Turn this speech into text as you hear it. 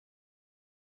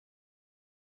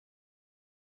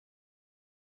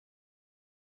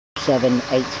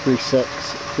07836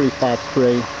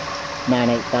 353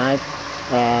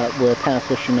 985. We're power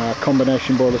flushing a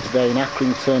combination boiler today in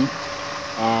Accrington.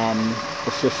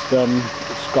 The system,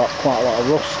 it's got quite a lot of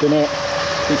rust in it,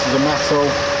 pieces of metal,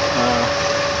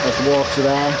 there's water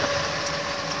there.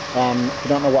 If you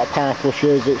don't know what a power flush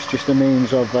is, it's just a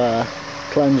means of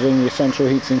cleansing your central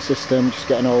heating system, just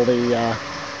getting all the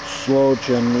sludge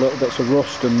and little bits of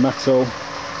rust and metal.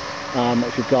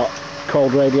 If you've got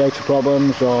cold radiator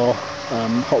problems or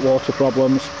hot water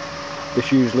problems,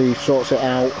 this usually sorts it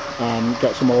out,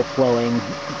 gets them all flowing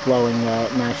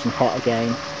nice and hot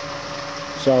again.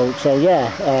 So yeah,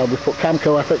 we put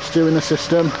Camco FX2 in the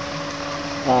system.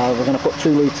 We're going to put 2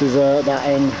 litres of that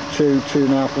in,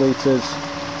 2.5 litres,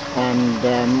 and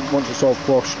once it's all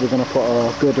flushed, we're going to put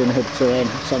a good inhibitor in,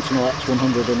 Sentinel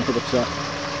X100 inhibitor,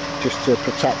 just to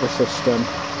protect the system.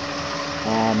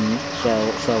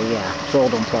 So yeah, it's all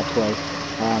done properly.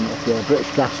 If you're a British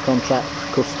Gas contract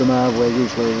customer, we're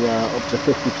usually up to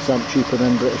 50% cheaper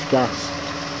than British Gas.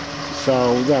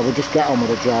 So yeah, we'll just get on with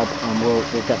the job and we'll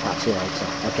get back to you later.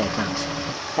 Okay, thanks.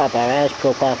 Hi there, it's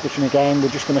Pro-powerflushing again. We're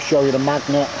just going to show you the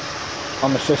magnet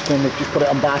on the system. We've just put it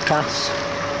on bypass.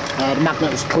 The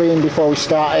magnet was clean before we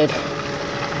started,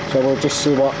 so we'll just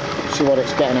see what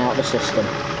it's getting out of the system.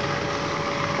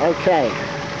 Okay,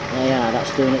 there you are,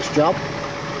 that's doing its job.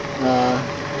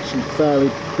 Some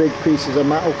fairly big pieces of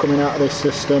metal coming out of this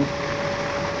system.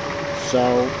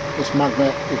 So this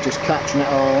magnet is just catching it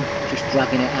all, just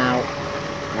dragging it out.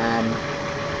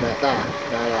 But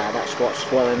there you are, that's what's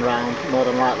flowing around, more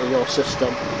than likely your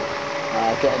system,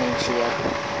 getting into your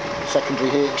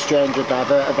secondary heat exchanger,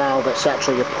 diverter valve,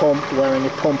 etc., your pump, wearing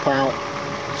your pump out.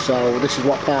 So this is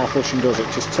what power flushing does, it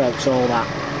just takes all that,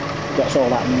 gets all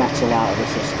that metal out of the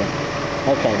system.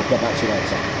 Okay, we'll get back to you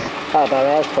later. Hi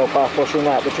there, it's Pro-powerflushing.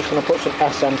 Right, we're just going to put some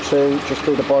SM2 just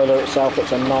through the boiler itself.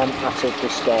 It's a non-acid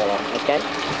descaler, okay?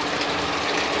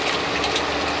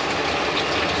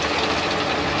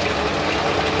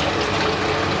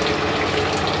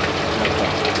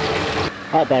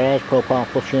 Hi there, it's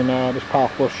Pro-powerflushing. This power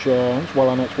flush is well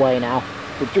on its way now.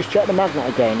 We've just checked the magnet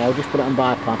again now, just put it on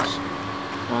bypass.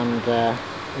 And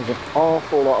there's an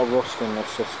awful lot of rust in this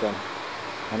system.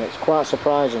 And it's quite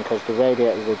surprising because the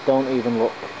radiators, they don't even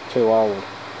look too old.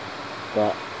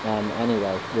 But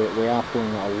anyway, we are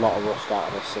pulling a lot of rust out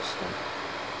of this system.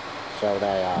 So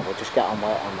there you are, we'll just get on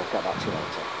with it and we'll get back to you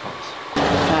later. Thanks.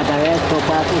 Hi there,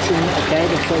 Pro-powerflushing. Okay,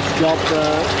 the first job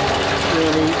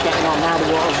really getting on now, the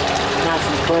water's nice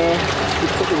and clear.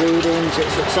 We've put the readings,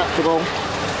 it's acceptable.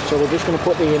 So we're just going to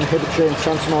put the inhibitor in,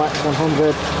 Sentinel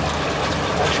X100.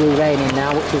 Actually raining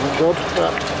now, which isn't good,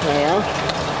 but there you are.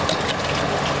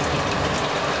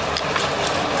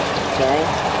 Okay.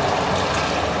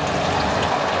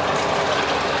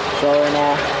 So in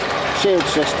a sealed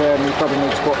system, you probably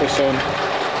need to put this in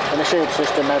a sealed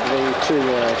system every 2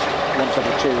 years, once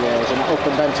every 2 years. In an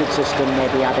open vented system,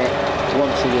 maybe add it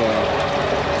once a year.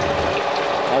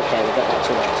 Okay, we'll get back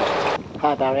to you later.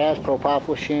 Hi Barry, it's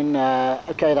Pro-powerflushing.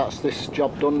 Okay, that's this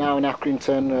job done now in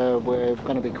Accrington. We're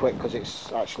going to be quick because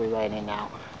it's actually raining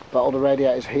now. But all the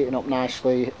radiators are heating up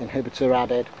nicely, inhibitor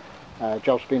added.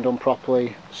 Job's been done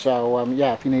properly. So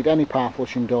yeah, if you need any power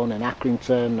flushing done in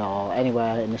Accrington or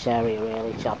anywhere in this area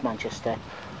really, South Manchester,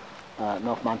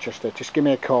 North Manchester, just give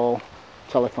me a call.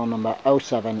 Telephone number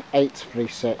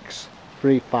 07836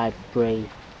 353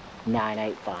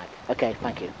 985. Okay,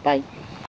 thank you. Bye.